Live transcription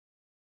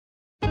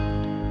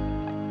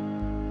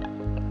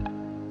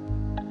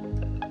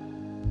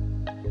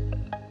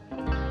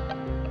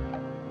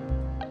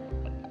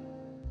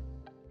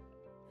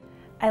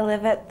I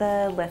live at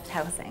the Lift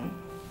housing.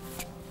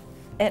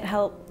 It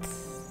helped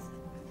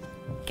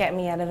get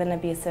me out of an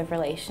abusive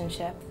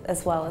relationship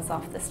as well as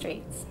off the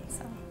streets.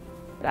 So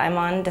I'm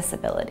on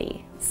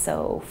disability,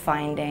 so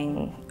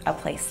finding a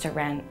place to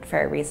rent for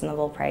a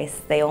reasonable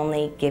price, they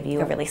only give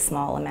you a really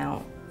small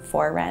amount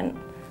for rent,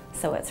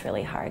 so it's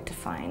really hard to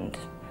find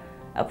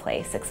a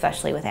place,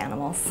 especially with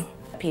animals.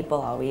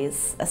 People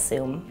always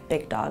assume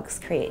big dogs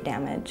create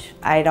damage.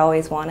 I'd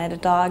always wanted a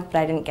dog, but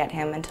I didn't get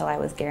him until I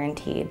was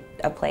guaranteed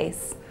a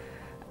place.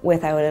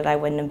 Without it, I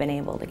wouldn't have been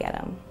able to get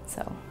him.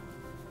 So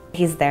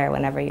he's there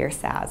whenever you're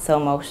sad,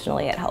 so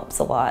emotionally it helps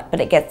a lot,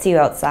 but it gets you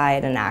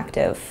outside and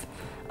active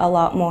a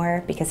lot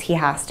more because he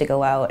has to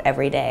go out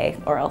every day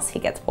or else he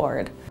gets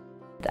bored.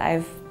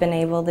 I've been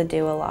able to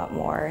do a lot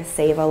more,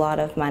 save a lot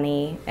of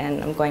money,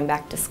 and I'm going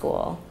back to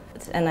school.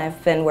 And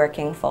I've been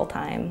working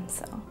full-time,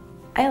 so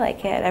I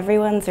like it.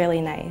 Everyone's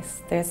really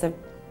nice. There's a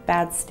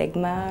bad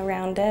stigma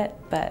around it,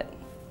 but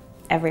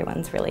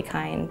everyone's really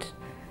kind.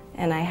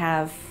 And I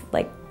have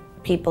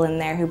people in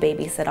there who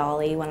babysit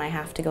Ollie when I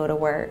have to go to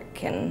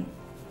work, and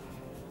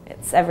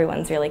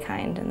everyone's really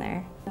kind in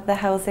there. The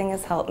housing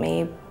has helped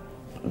me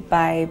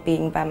by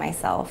being by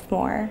myself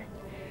more.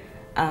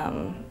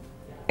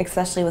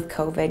 Especially with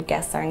COVID,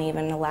 guests aren't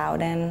even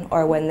allowed in,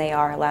 or when they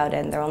are allowed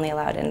in, they're only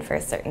allowed in for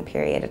a certain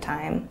period of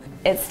time.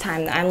 It's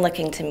time that I'm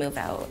looking to move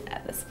out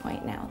at this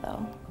point now,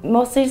 though.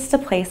 Mostly just a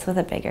place with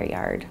a bigger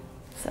yard,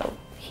 so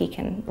he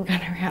can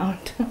run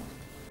around.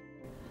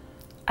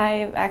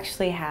 I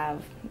actually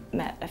have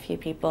met a few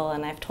people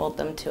and I've told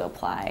them to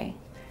apply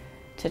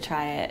to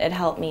try it. It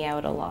helped me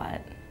out a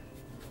lot.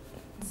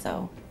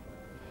 So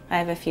I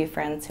have a few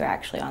friends who are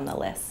actually on the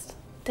list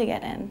to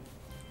get in.